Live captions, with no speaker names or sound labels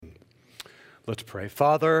Let's pray.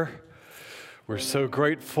 Father, we're so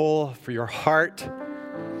grateful for your heart,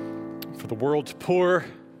 for the world's poor,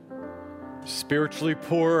 spiritually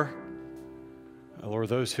poor. Lord,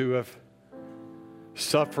 those who have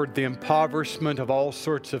suffered the impoverishment of all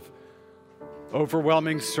sorts of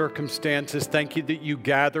overwhelming circumstances. Thank you that you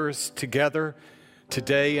gather us together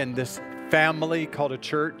today in this family called a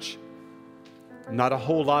church. Not a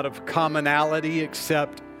whole lot of commonality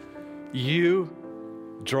except you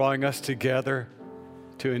drawing us together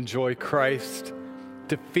to enjoy Christ,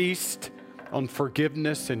 to feast on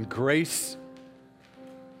forgiveness and grace,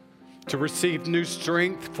 to receive new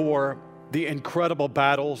strength for the incredible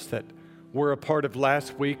battles that we're a part of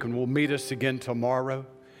last week and will meet us again tomorrow.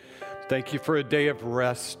 Thank you for a day of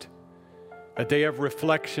rest, a day of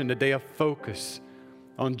reflection, a day of focus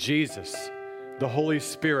on Jesus, the Holy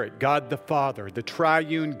Spirit, God the Father, the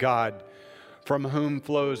triune God from whom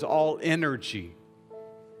flows all energy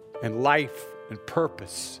and life and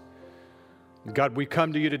purpose. God, we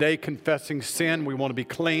come to you today confessing sin. We want to be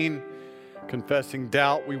clean. Confessing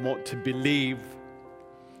doubt. We want to believe.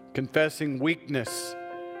 Confessing weakness.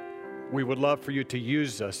 We would love for you to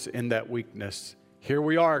use us in that weakness. Here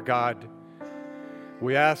we are, God.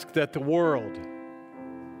 We ask that the world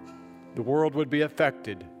would be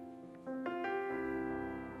affected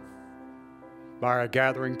by our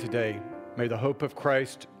gathering today. May the hope of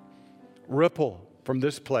Christ ripple from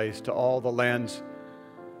this place to all the lands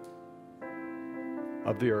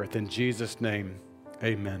of the earth. In Jesus' name,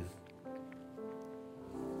 amen.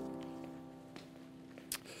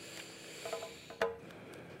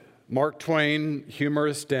 Mark Twain,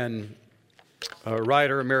 humorist and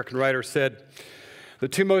American writer, said, "The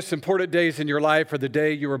two most important days in your life are the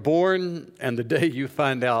day you were born and the day you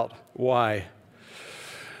find out why."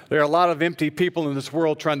 There are a lot of empty people in this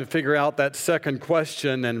world trying to figure out that second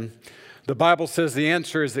question, and the Bible says the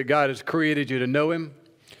answer is that God has created you to know Him,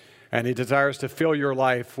 and He desires to fill your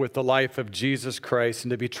life with the life of Jesus Christ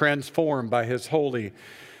and to be transformed by His holy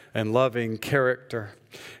and loving character.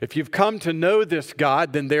 If you've come to know this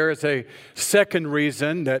God, then there is a second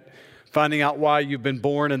reason that finding out why you've been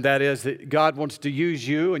born, and that is that God wants to use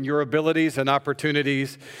you and your abilities and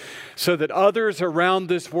opportunities so that others around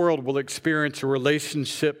this world will experience a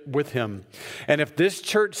relationship with Him. And if this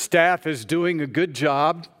church staff is doing a good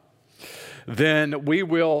job, then we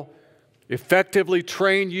will effectively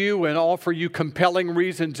train you and offer you compelling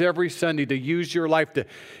reasons every Sunday to use your life, to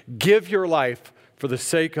give your life for the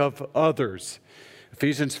sake of others.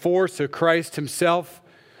 Ephesians 4, so Christ Himself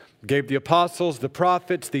gave the apostles, the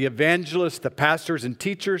prophets, the evangelists, the pastors and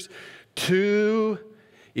teachers to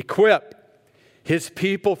equip His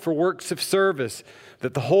people for works of service,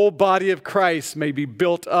 that the whole body of Christ may be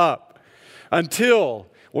built up until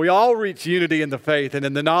we all reach unity in the faith and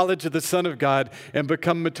in the knowledge of the Son of God and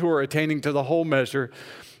become mature, attaining to the whole measure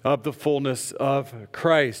of the fullness of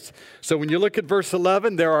Christ. So when you look at verse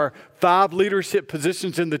 11, there are 5 leadership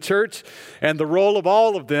positions in the church, and the role of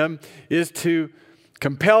all of them is to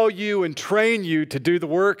compel you and train you to do the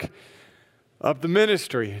work of the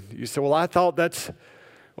ministry. You say, well, I thought that's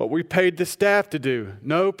what we paid the staff to do.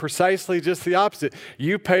 No, precisely just the opposite.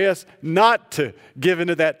 You pay us not to give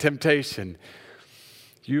into that temptation.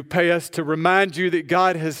 You pay us to remind you that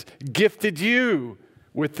God has gifted you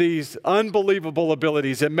with these unbelievable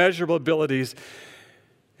abilities, immeasurable abilities,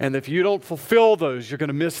 and if you don't fulfill those, you're going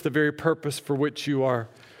to miss the very purpose for which you are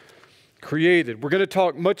created. We're going to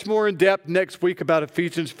talk much more in depth next week about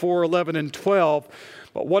Ephesians 4, 11, and 12.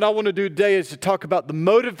 But what I want to do today is to talk about the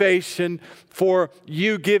motivation for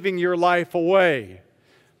you giving your life away.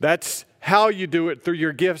 That's how you do it, through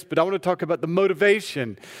your gifts. But I want to talk about the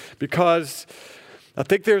motivation, because I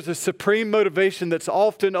think there's a supreme motivation that's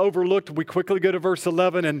often overlooked. We quickly go to verse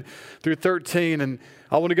 11 and through 13. And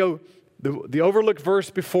I want to go the overlooked verse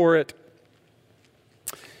before it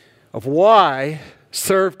of why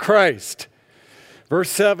serve Christ. Verse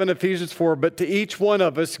 7, Ephesians 4, but to each one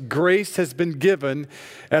of us grace has been given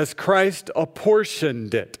as Christ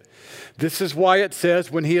apportioned it. This is why it says,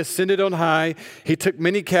 when He ascended on high, He took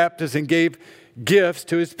many captives and gave gifts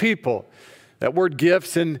to His people. That word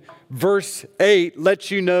gifts in verse 8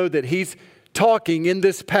 lets you know that He's talking in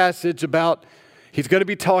this passage about, He's going to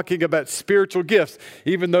be talking about spiritual gifts,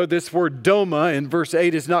 even though this word doma in verse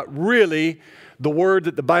 8 is not really the word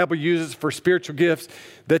that the Bible uses for spiritual gifts.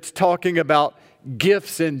 That's talking about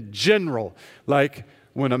gifts in general, like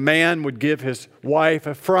when a man would give his wife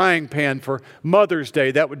a frying pan for Mother's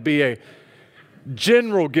Day. That would be a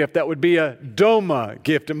general gift. That would be a doma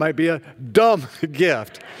gift. It might be a dumb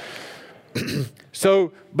gift.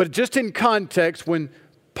 But just in context, when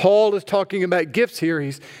Paul is talking about gifts here,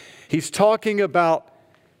 he's talking about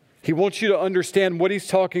he wants you to understand what he's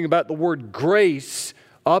talking about. The word grace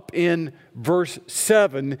up in verse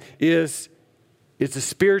 7 is a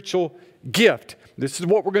spiritual gift. This is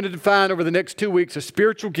what we're going to define over the next 2 weeks. A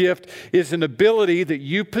spiritual gift is an ability that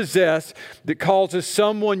you possess that causes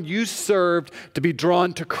someone you served to be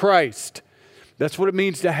drawn to Christ. That's what it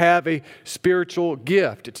means to have a spiritual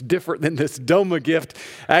gift. It's different than this Doma gift.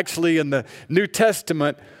 Actually, in the New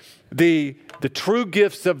Testament, the true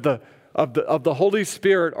gifts of the Holy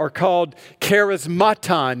Spirit are called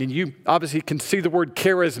charismaton. And you obviously can see the word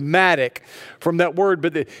charismatic from that word,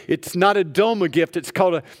 but it's not a Doma gift. It's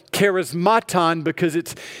called a charismaton because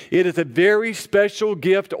it is a very special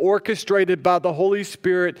gift orchestrated by the Holy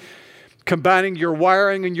Spirit, combining your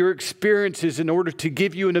wiring and your experiences in order to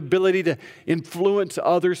give you an ability to influence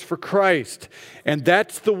others for Christ. And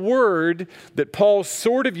that's the word that Paul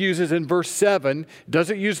sort of uses in verse 7.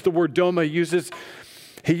 Doesn't use the word Doma,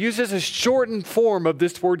 he uses a shortened form of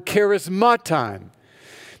this word charismaton.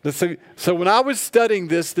 So when I was studying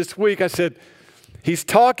this week, I said, he's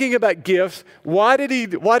talking about gifts. Why did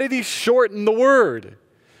he shorten the word?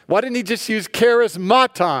 Why didn't he just use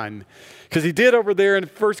charismaton? Because he did over there in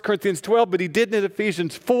 1 Corinthians 12, but he didn't in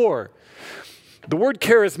Ephesians 4. The word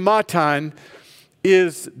charismaton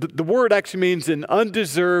is, the word actually means an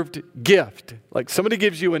undeserved gift. Like somebody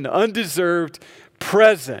gives you an undeserved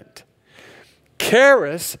present.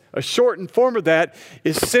 Charis, a shortened form of that,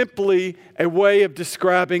 is simply a way of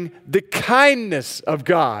describing the kindness of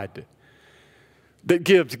God that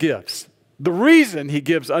gives gifts. The reason he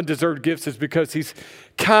gives undeserved gifts is because he's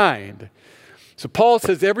kind. So Paul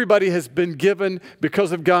says everybody has been given,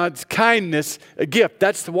 because of God's kindness, a gift.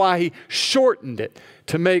 That's why he shortened it,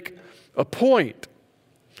 to make a point.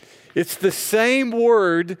 It's the same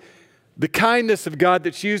word, the kindness of God,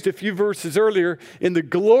 that's used a few verses earlier in the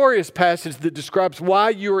glorious passage that describes why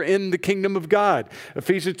you are in the kingdom of God.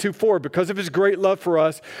 Ephesians 2:4, because of his great love for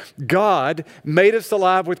us, God made us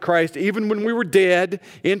alive with Christ even when we were dead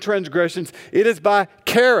in transgressions. It is by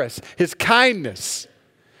charis, his kindness,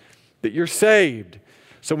 that you're saved.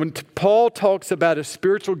 So when Paul talks about a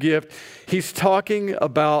spiritual gift, he's talking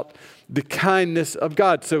about the kindness of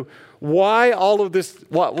God. So why all of this?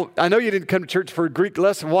 I know you didn't come to church for a Greek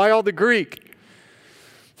lesson. Why all the Greek?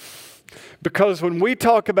 Because when we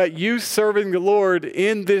talk about you serving the Lord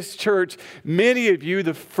in this church, many of you,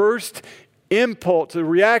 the first impulse, the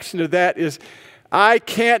reaction to that is, I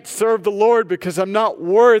can't serve the Lord because I'm not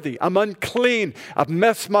worthy. I'm unclean. I've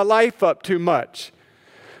messed my life up too much.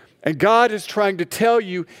 And God is trying to tell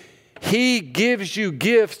you, he gives you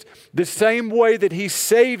gifts the same way that he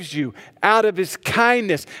saves you out of his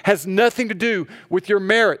kindness. Has nothing to do with your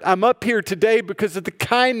merit. I'm up here today because of the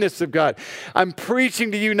kindness of God. I'm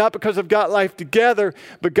preaching to you not because I've got life together,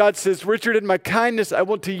 but God says, Richard, in my kindness, I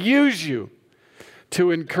want to use you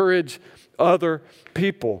to encourage other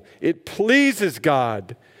people. It pleases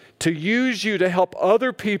God to use you to help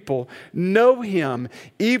other people know him,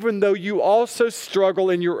 even though you also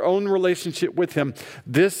struggle in your own relationship with him.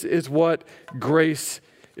 This is what grace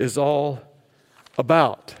is all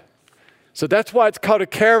about. So that's why it's called a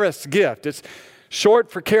charis gift. It's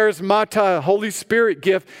short for charismata, a Holy Spirit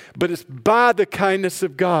gift, but it's by the kindness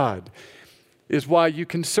of God is why you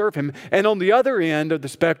can serve him. And on the other end of the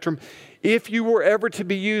spectrum, if you were ever to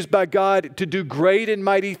be used by God to do great and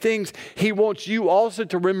mighty things, he wants you also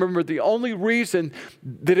to remember the only reason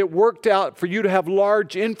that it worked out for you to have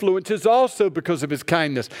large influence is also because of his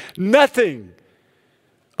kindness. Nothing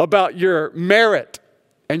about your merit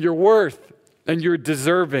and your worth and your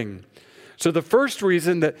deserving. So the first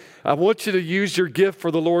reason that I want you to use your gift for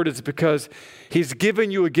the Lord is because he's given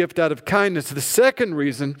you a gift out of kindness. The second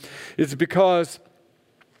reason is because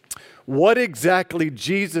what exactly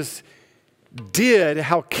Jesus did,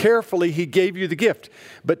 how carefully he gave you the gift.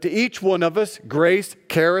 But to each one of us, grace,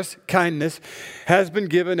 charis, kindness has been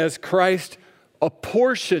given as Christ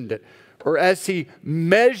apportioned it, or as he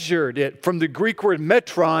measured it, from the Greek word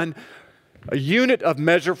metron, a unit of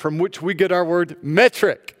measure from which we get our word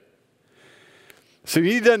metric. So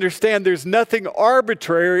you need to understand there's nothing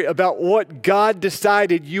arbitrary about what God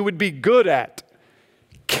decided you would be good at.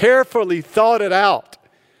 Carefully thought it out.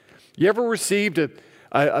 You ever received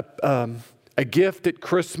a gift at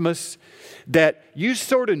Christmas that you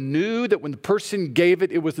sort of knew that when the person gave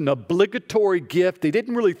it, it was an obligatory gift? They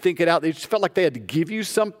didn't really think it out. They just felt like they had to give you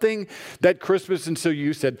something that Christmas, and so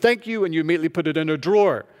you said thank you, and you immediately put it in a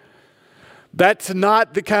drawer. That's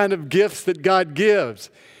not the kind of gifts that God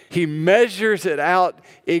gives. He measures it out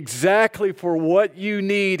exactly for what you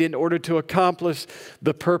need in order to accomplish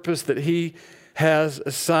the purpose that he has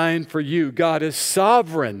assigned for you. God is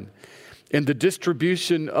sovereign in the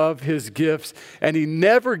distribution of his gifts. And he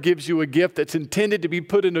never gives you a gift that's intended to be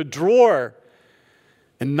put in a drawer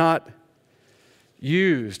and not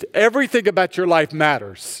used. Everything about your life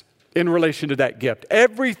matters in relation to that gift.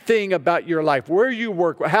 Everything about your life, where you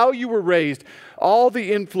work, how you were raised, all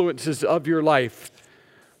the influences of your life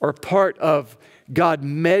are part of God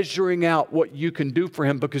measuring out what you can do for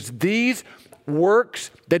him, because these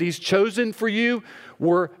works that he's chosen for you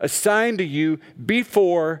were assigned to you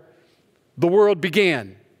before the world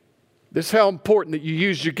began. This is how important that you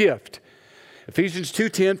use your gift. Ephesians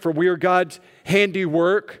 2:10, for we are God's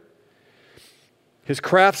handiwork, his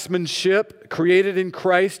craftsmanship, created in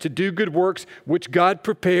Christ to do good works, which God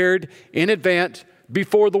prepared in advance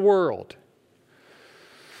before the world.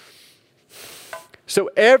 So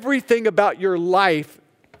everything about your life,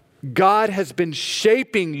 God has been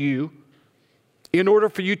shaping you in order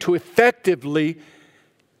for you to effectively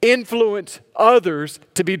influence others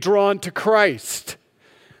to be drawn to Christ.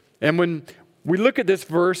 And when we look at this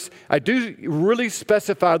verse, I do really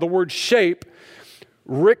specify the word shape.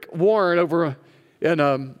 Rick Warren over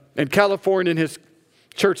in California in his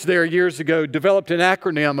church there years ago developed an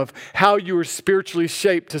acronym of how you were spiritually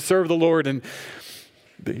shaped to serve the Lord. And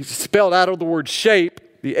he spelled out of the word shape.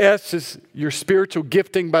 The S is your spiritual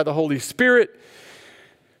gifting by the Holy Spirit.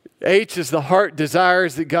 H is the heart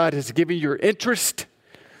desires that God has given you, your interest.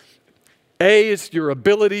 A is your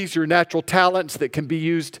abilities, your natural talents that can be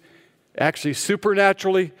used actually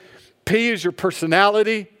supernaturally. P is your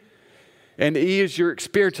personality. And E is your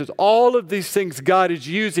experiences. All of these things God is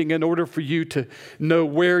using in order for you to know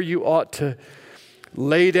where you ought to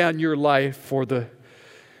lay down your life for the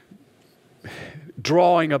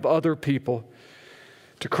drawing of other people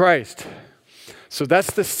to Christ. So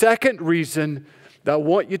that's the second reason that I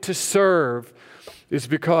want you to serve, is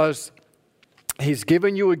because he's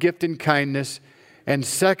given you a gift in kindness. And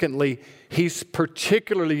secondly, he's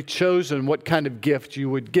particularly chosen what kind of gift you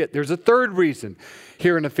would get. There's a third reason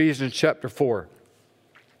here in Ephesians chapter 4.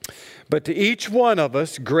 But to each one of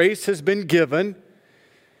us, grace has been given.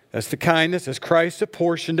 That's the kindness, as Christ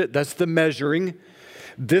apportioned it. That's the measuring.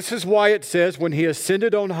 This is why it says, when he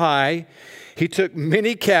ascended on high, he took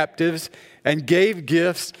many captives and gave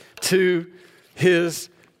gifts to his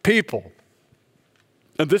people.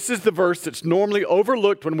 And this is the verse that's normally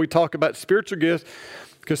overlooked when we talk about spiritual gifts,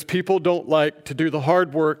 because people don't like to do the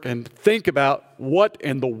hard work and think about what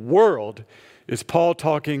in the world is Paul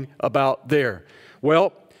talking about there.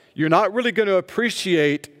 Well, you're not really going to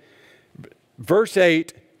appreciate verse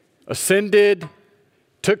 8, ascended,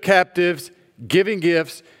 took captives, giving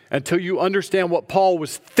gifts, until you understand what Paul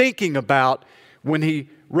was thinking about when he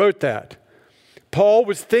wrote that. Paul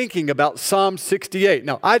was thinking about Psalm 68.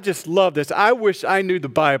 Now, I just love this. I wish I knew the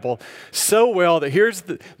Bible so well that here's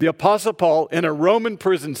the Apostle Paul in a Roman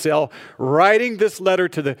prison cell writing this letter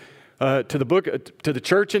to the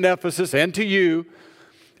church in Ephesus and to you.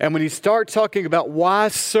 And when he starts talking about why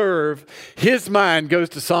serve, his mind goes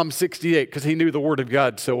to Psalm 68 because he knew the Word of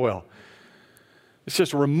God so well. It's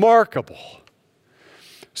just remarkable.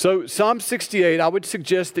 So Psalm 68, I would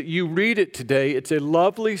suggest that you read it today. It's a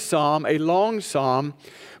lovely psalm, a long psalm,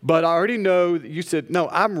 but I already know that you said, no,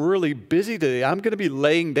 I'm really busy today. I'm going to be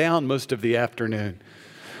laying down most of the afternoon.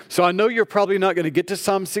 So I know you're probably not going to get to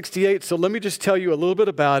Psalm 68, so let me just tell you a little bit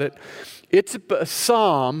about it. It's a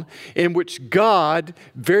psalm in which God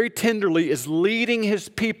very tenderly is leading his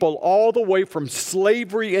people all the way from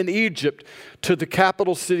slavery in Egypt to the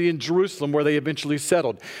capital city in Jerusalem where they eventually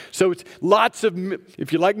settled. So it's lots of,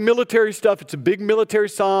 if you like military stuff, it's a big military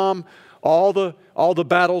psalm, all the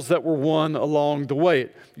battles that were won along the way.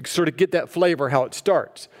 You sort of get that flavor how it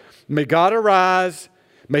starts. May God arise,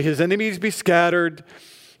 may his enemies be scattered,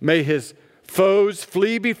 may his foes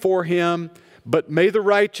flee before him. But may the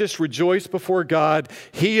righteous rejoice before God.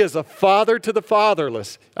 He is a father to the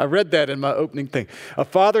fatherless. I read that in my opening thing. A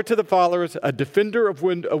father to the fatherless, a defender of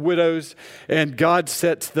widows, and God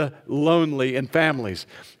sets the lonely in families.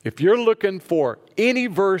 If you're looking for any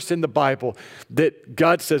verse in the Bible that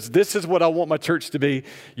God says, this is what I want my church to be,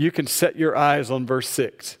 you can set your eyes on verse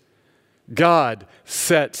 6. God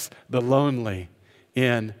sets the lonely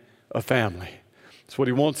in a family. That's what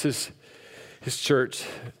he wants his church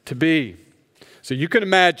to be. So you can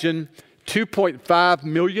imagine 2.5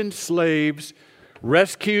 million slaves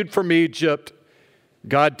rescued from Egypt.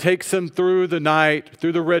 God takes them through the night,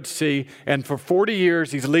 through the Red Sea, and for 40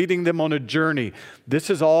 years he's leading them on a journey. This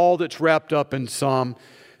is all that's wrapped up in Psalm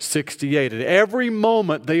 68. At every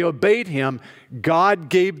moment they obeyed him, God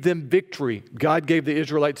gave them victory. God gave the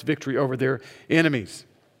Israelites victory over their enemies.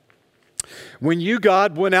 When you,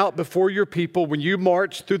 God, went out before your people, when you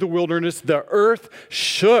marched through the wilderness, the earth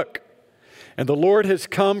shook. And the Lord has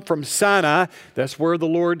come from Sinai. That's where the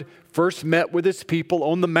Lord first met with his people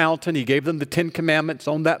on the mountain. He gave them the 10 Commandments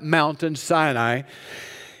on that mountain, Sinai,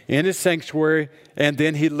 in his sanctuary. And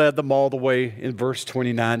then he led them all the way in verse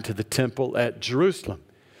 29 to the temple at Jerusalem.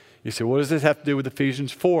 You say, what does this have to do with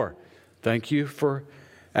Ephesians 4? Thank you for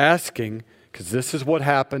asking, because this is what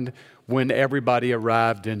happened when everybody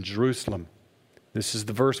arrived in Jerusalem. This is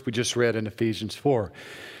the verse we just read in Ephesians 4.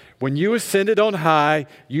 When you ascended on high,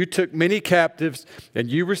 you took many captives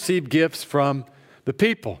and you received gifts from the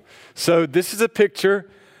people. So this is a picture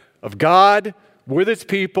of God with his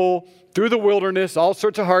people through the wilderness, all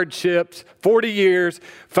sorts of hardships, 40 years,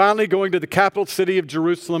 finally going to the capital city of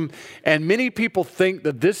Jerusalem. And many people think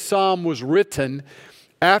that this psalm was written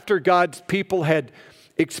after God's people had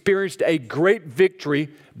experienced a great victory.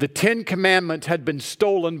 The 10 Commandments had been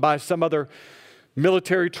stolen by some other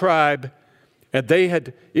military tribe,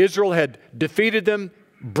 and Israel had defeated them,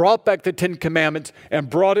 brought back the 10 Commandments, and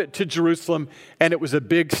brought it to Jerusalem, and it was a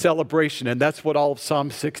big celebration, and that's what all of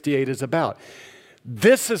Psalm 68 is about.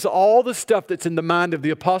 This is all the stuff that's in the mind of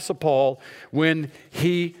the Apostle Paul when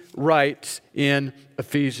he writes in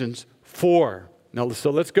Ephesians 4. Now,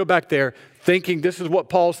 so let's go back there, thinking this is what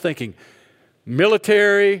Paul's thinking.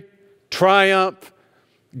 Military, triumph,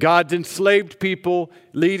 God's enslaved people,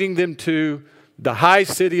 leading them to the high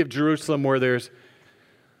city of Jerusalem where there's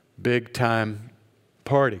big time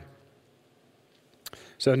party.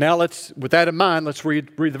 So now with that in mind, let's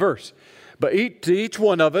read the verse. But to each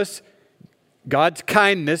one of us, God's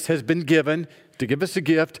kindness has been given to give us a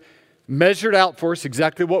gift, measured out for us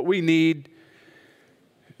exactly what we need.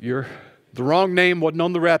 The wrong name wasn't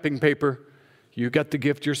on the wrapping paper. You got the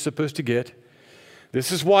gift you're supposed to get.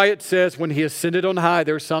 This is why it says when he ascended on high,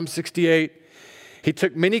 there's Psalm 68, he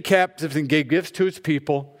took many captives and gave gifts to his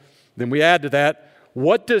people. Then we add to that,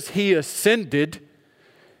 what does he ascended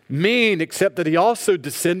mean except that he also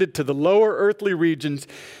descended to the lower earthly regions?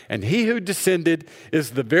 And he who descended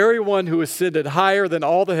is the very one who ascended higher than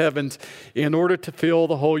all the heavens in order to fill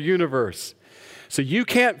the whole universe. So you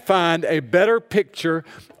can't find a better picture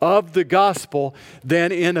of the gospel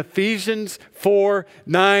than in Ephesians 4,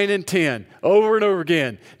 9, and 10. Over and over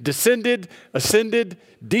again. Descended, ascended,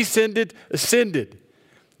 descended, ascended.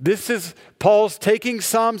 This is Paul's taking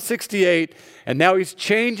Psalm 68, and now he's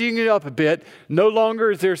changing it up a bit. No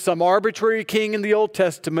longer is there some arbitrary king in the Old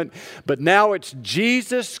Testament, but now it's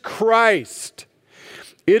Jesus Christ.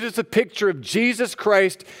 It is a picture of Jesus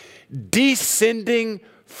Christ descending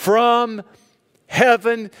from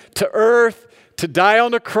heaven to earth to die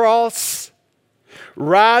on the cross,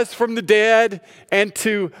 rise from the dead, and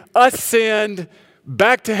to ascend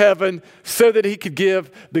back to heaven so that he could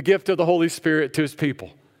give the gift of the Holy Spirit to his people.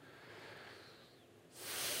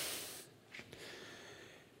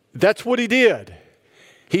 That's what he did.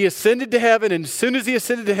 He ascended to heaven, and as soon as he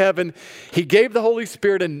ascended to heaven, he gave the Holy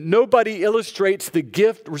Spirit, and nobody illustrates the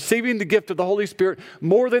gift, receiving the gift of the Holy Spirit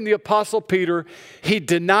more than the Apostle Peter. He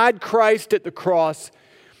denied Christ at the cross.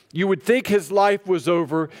 You would think his life was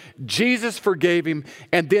over. Jesus forgave him,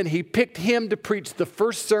 and then he picked him to preach the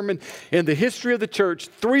first sermon in the history of the church.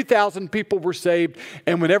 3,000 people were saved,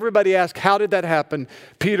 and when everybody asked, how did that happen?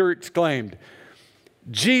 Peter exclaimed,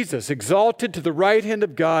 Jesus, exalted to the right hand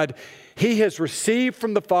of God, he has received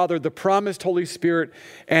from the Father the promised Holy Spirit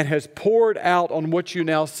and has poured out on what you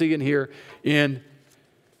now see and hear in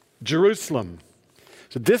Jerusalem.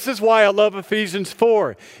 So this is why I love Ephesians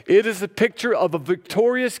 4. It is a picture of a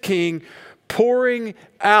victorious king pouring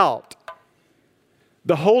out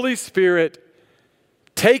the Holy Spirit,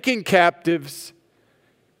 taking captives,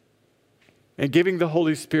 and giving the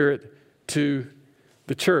Holy Spirit to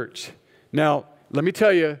the church. Now, let me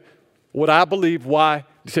tell you what I believe why.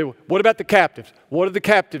 You say, well, what about the captives? What do the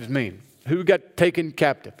captives mean? Who got taken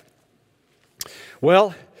captive?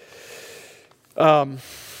 Well, I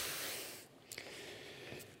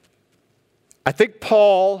think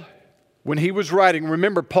Paul, when he was writing,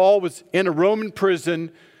 remember Paul was in a Roman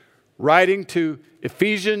prison writing to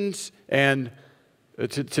Ephesians and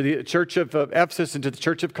to the church of Ephesus and to the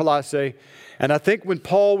church of Colossae. And I think when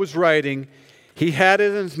Paul was writing, he had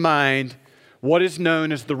in his mind what is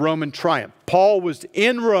known as the Roman triumph. Paul was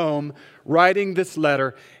in Rome writing this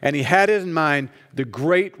letter, and he had in mind the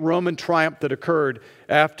great Roman triumph that occurred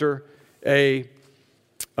after a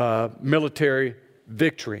military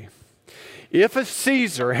victory. If a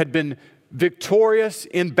Caesar had been victorious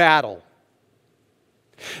in battle,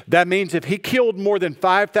 that means if he killed more than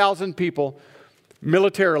 5,000 people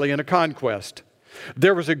militarily in a conquest,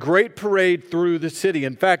 there was a great parade through the city.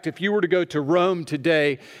 In fact, if you were to go to Rome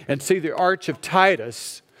today and see the Arch of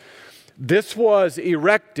Titus, This was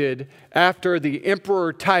erected after the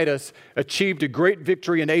Emperor Titus achieved a great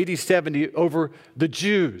victory in AD 70 over the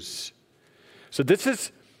Jews. So this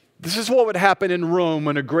is what would happen in Rome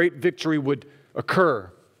when a great victory would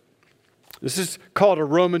occur. This is called a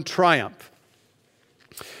Roman triumph.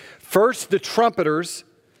 First, the trumpeters,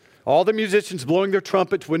 all the musicians blowing their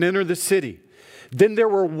trumpets, would enter the city. Then there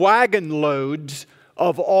were wagon loads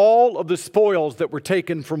of all of the spoils that were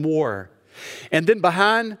taken from war. And then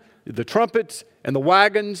behind the trumpets and the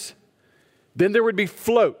wagons, then there would be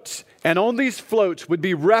floats. And on these floats would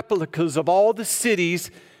be replicas of all the cities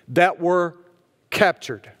that were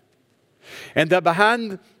captured. And that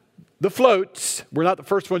behind the floats, we're not the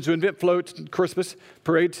first ones to invent floats and Christmas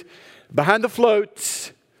parades. Behind the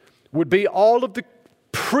floats would be all of the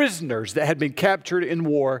prisoners that had been captured in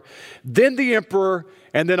war, then the emperor,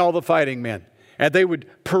 and then all the fighting men. And they would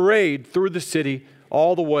parade through the city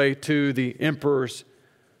all the way to the emperor's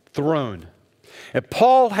throne. And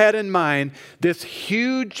Paul had in mind this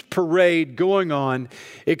huge parade going on,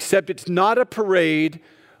 except it's not a parade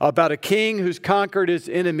about a king who's conquered his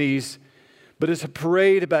enemies, but it's a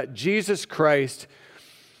parade about Jesus Christ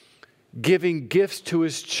giving gifts to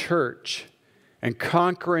his church and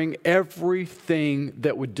conquering everything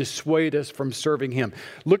that would dissuade us from serving him.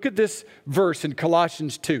 Look at this verse in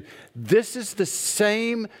Colossians 2. This is the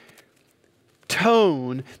same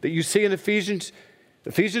tone that you see in Ephesians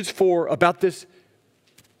 4 about this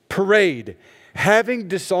parade. Having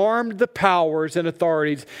disarmed the powers and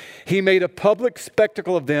authorities, he made a public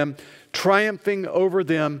spectacle of them, triumphing over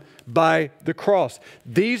them by the cross.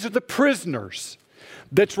 These are the prisoners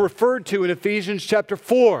that's referred to in Ephesians chapter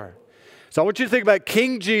 4. So I want you to think about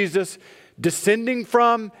King Jesus descending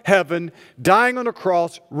from heaven, dying on a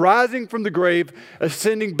cross, rising from the grave,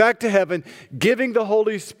 ascending back to heaven, giving the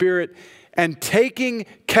Holy Spirit, and taking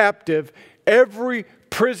captive every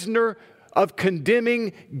prisoner of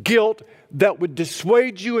condemning guilt that would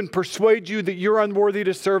dissuade you and persuade you that you're unworthy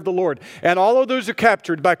to serve the Lord. And all of those are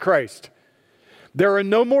captured by Christ. There are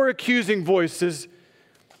no more accusing voices,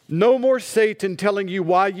 no more Satan telling you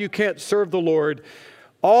why you can't serve the Lord.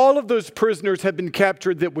 All of those prisoners have been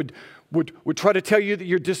captured that would try to tell you that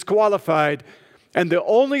you're disqualified. And the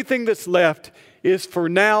only thing that's left is for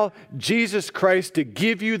now Jesus Christ to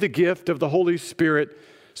give you the gift of the Holy Spirit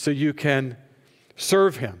so you can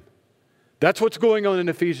serve him. That's what's going on in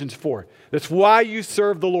Ephesians 4. That's why you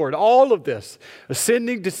serve the Lord. All of this,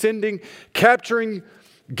 ascending, descending, capturing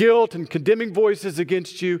guilt and condemning voices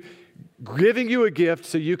against you, giving you a gift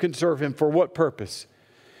so you can serve him. For what purpose?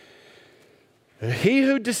 He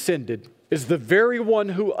who descended is the very one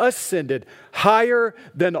who ascended higher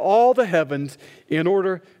than all the heavens in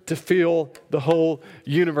order to fill the whole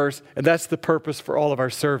universe. And that's the purpose for all of our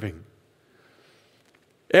serving.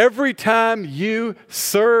 Every time you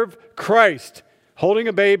serve Christ, holding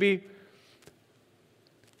a baby,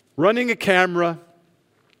 running a camera,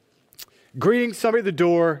 greeting somebody at the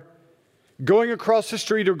door, going across the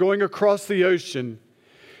street or going across the ocean,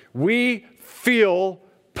 we fill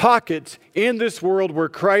pockets in this world where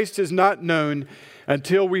Christ is not known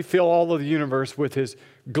until we fill all of the universe with his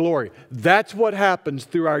glory. That's what happens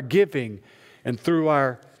through our giving and through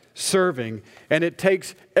our serving. And it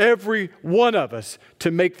takes every one of us to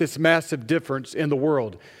make this massive difference in the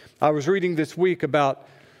world. I was reading this week about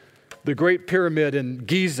the Great Pyramid in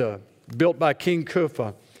Giza, built by King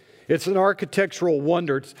Khufu. It's an architectural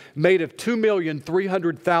wonder. It's made of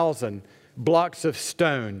 2,300,000 blocks of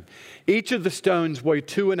stone. Each of the stones weigh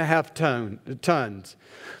 2.5 tons.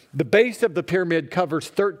 The base of the pyramid covers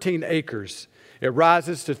 13 acres. It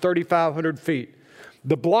rises to 3,500 feet.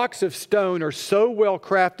 The blocks of stone are so well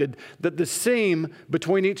crafted that the seam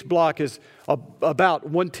between each block is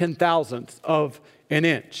about 1/10,000th of an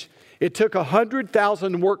inch. It took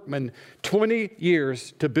 100,000 workmen 20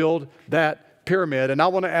 years to build that pyramid. And I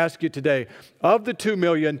want to ask you today, of the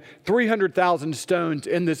 2,300,000 stones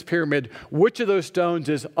in this pyramid, which of those stones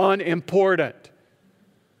is unimportant?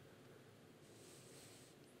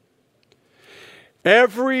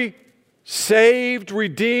 Every saved,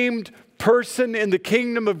 redeemed person in the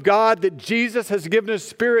kingdom of God that Jesus has given His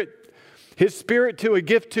Spirit to, a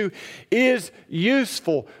gift to, is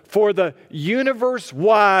useful for the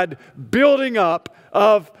universe-wide building up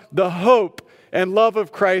of the hope and love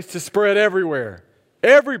of Christ to spread everywhere.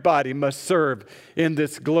 Everybody must serve in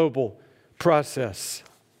this global process.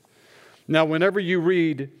 Now, whenever you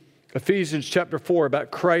read Ephesians chapter 4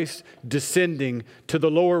 about Christ descending to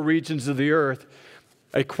the lower regions of the earth,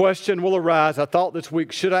 a question will arise. I thought this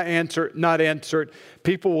week, should I answer it, not answer it?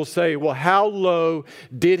 People will say, well, how low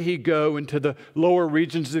did he go into the lower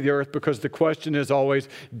regions of the earth? Because the question is always,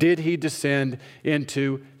 did he descend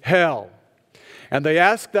into hell? And they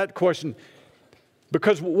ask that question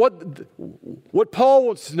because what Paul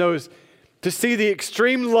wants to know is to see the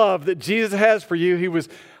extreme love that Jesus has for you. He was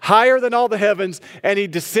higher than all the heavens, and he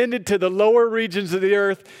descended to the lower regions of the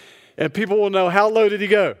earth, and people will know, how low did he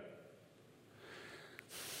go?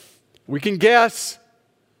 We can guess.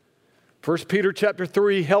 1 Peter chapter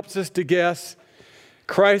 3 helps us to guess.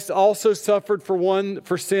 Christ also suffered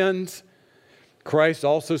for sins. Christ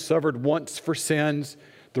also suffered once for sins,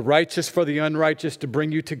 the righteous for the unrighteous, to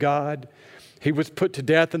bring you to God. He was put to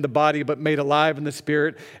death in the body, but made alive in the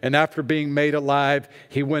spirit. And after being made alive,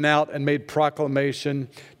 he went out and made proclamation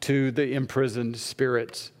to the imprisoned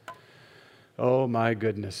spirits. Oh my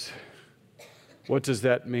goodness. What does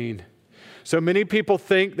that mean? So many people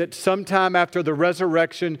think that sometime after the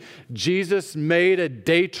resurrection, Jesus made a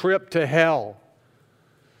day trip to hell.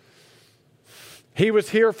 He was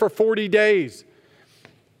here for 40 days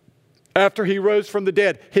after he rose from the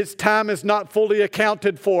dead. His time is not fully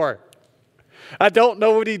accounted for. I don't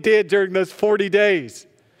know what he did during those 40 days.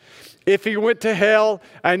 If he went to hell,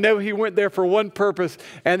 I know he went there for one purpose,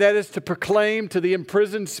 and that is to proclaim to the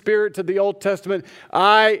imprisoned spirits of the Old Testament,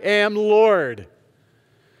 I am Lord.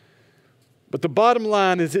 But the bottom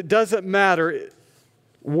line is, it doesn't matter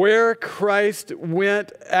where Christ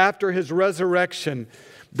went after his resurrection.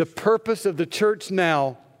 The purpose of the church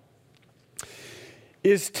now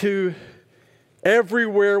is to,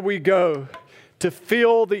 everywhere we go, to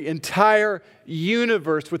fill the entire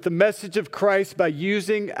universe with the message of Christ by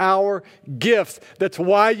using our gifts. That's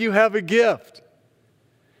why you have a gift.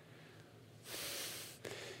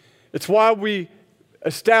 It's why we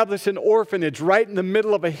establish an orphanage right in the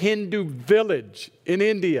middle of a Hindu village in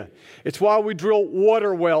India. It's why we drill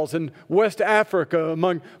water wells in West Africa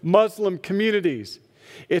among Muslim communities.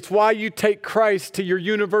 It's why you take Christ to your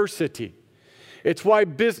university. It's why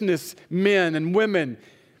businessmen and women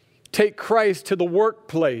take Christ to the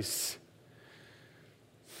workplace.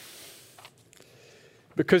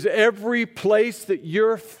 Because every place that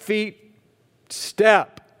your feet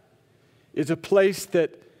step is a place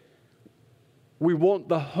that we want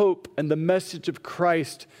the hope and the message of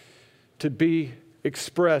Christ to be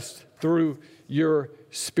expressed through your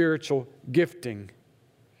spiritual gifting.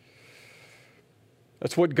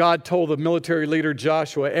 That's what God told the military leader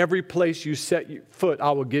Joshua. Every place you set your foot,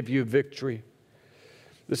 I will give you victory.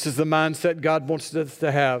 This is the mindset God wants us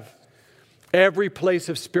to have. Every place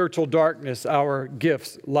of spiritual darkness, our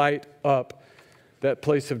gifts light up that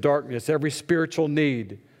place of darkness. Every spiritual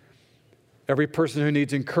need, every person who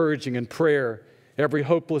needs encouraging and prayer, every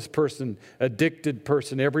hopeless person, addicted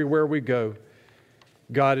person, everywhere we go,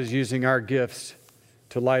 God is using our gifts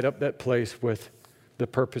to light up that place with the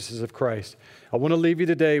purposes of Christ. I want to leave you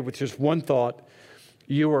today with just one thought.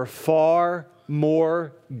 You are far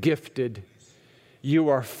more gifted. You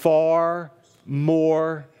are far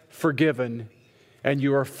more forgiven, and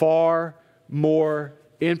you are far more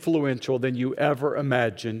influential than you ever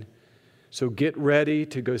imagined. So get ready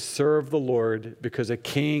to go serve the Lord, because a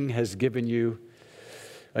king has given you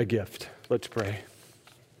a gift. Let's pray.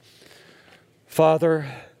 Father,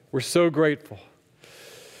 we're so grateful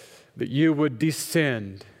that you would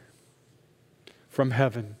descend from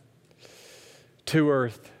heaven to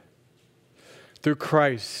earth through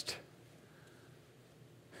Christ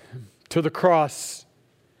to the cross,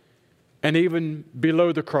 and even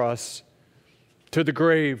below the cross, to the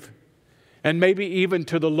grave, and maybe even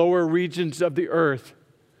to the lower regions of the earth.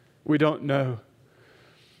 We don't know.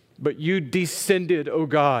 But you descended, O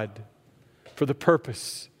God, for the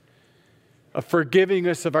purpose of forgiving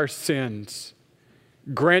us of our sins,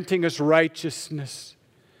 granting us righteousness,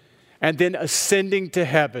 and then ascending to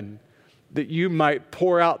heaven that you might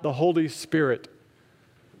pour out the Holy Spirit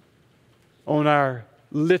on our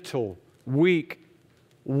little, weak,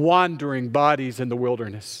 wandering bodies in the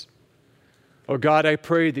wilderness. Oh God, I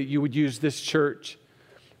pray that you would use this church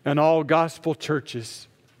and all gospel churches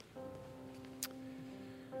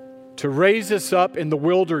to raise us up in the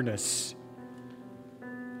wilderness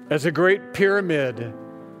as a great pyramid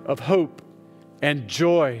of hope and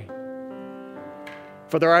joy.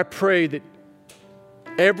 Father, I pray that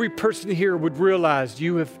every person here would realize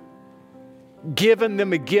you have given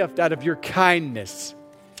them a gift out of your kindness.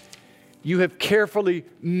 You have carefully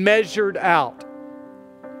measured out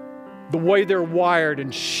the way they're wired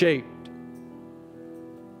and shaped.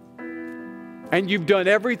 And you've done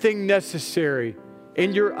everything necessary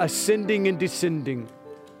in your ascending and descending.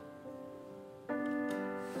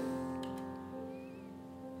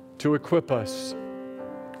 to equip us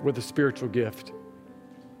with a spiritual gift.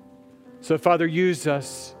 So, Father, use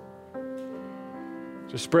us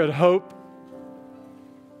to spread hope,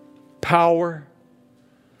 power,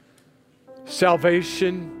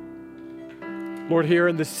 salvation, Lord, here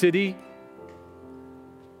in the city,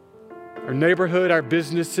 our neighborhood, our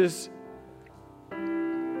businesses,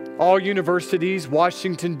 all universities,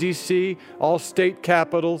 Washington, D.C., all state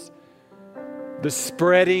capitals, the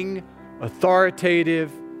spreading,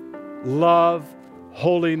 authoritative love,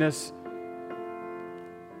 holiness,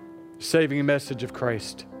 saving message of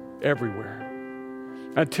Christ everywhere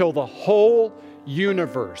until the whole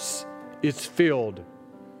universe is filled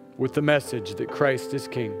with the message that Christ is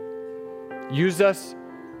King. Use us,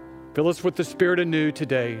 fill us with the Spirit anew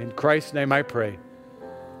today. In Christ's name I pray.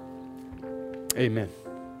 Amen.